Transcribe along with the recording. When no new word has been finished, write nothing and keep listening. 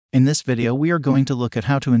In this video, we are going to look at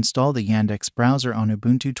how to install the Yandex browser on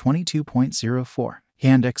Ubuntu 22.04.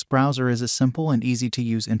 Yandex Browser is a simple and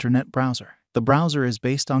easy-to-use internet browser. The browser is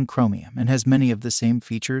based on Chromium and has many of the same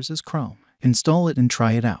features as Chrome. Install it and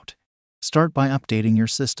try it out. Start by updating your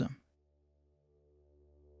system.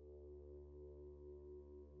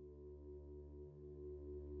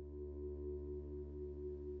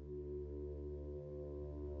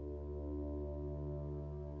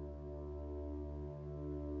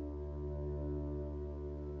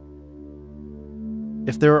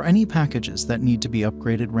 If there are any packages that need to be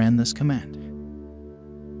upgraded, run this command.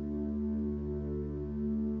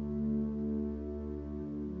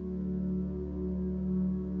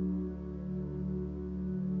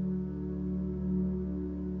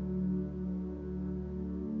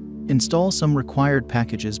 Install some required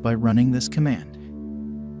packages by running this command.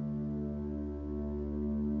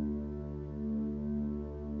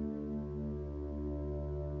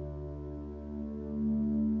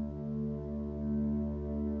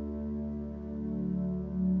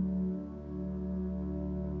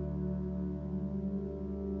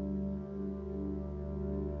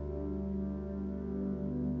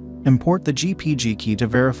 Import the GPG key to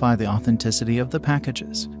verify the authenticity of the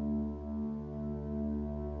packages.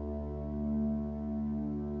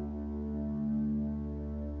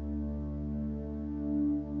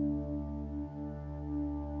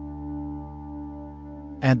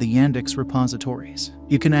 Add the Yandex repositories.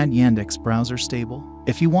 You can add Yandex Browser stable.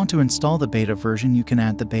 If you want to install the beta version, you can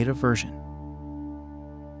add the beta version.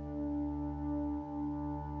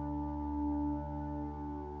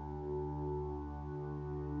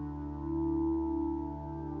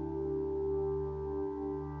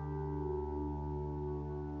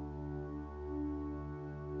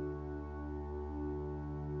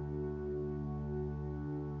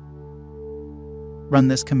 Run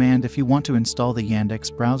this command if you want to install the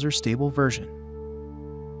Yandex Browser stable version.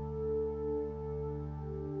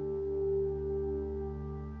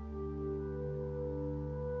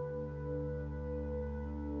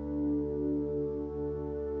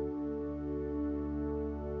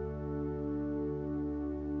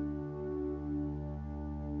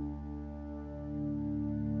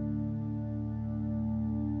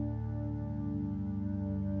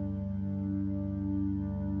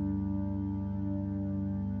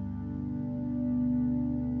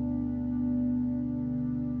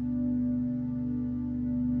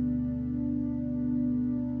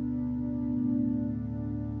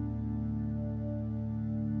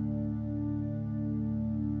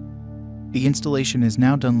 The installation is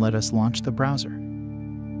now done. Let us launch the browser.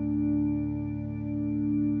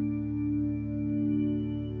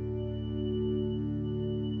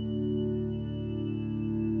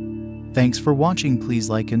 Thanks for watching. Please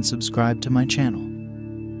like and subscribe to my channel.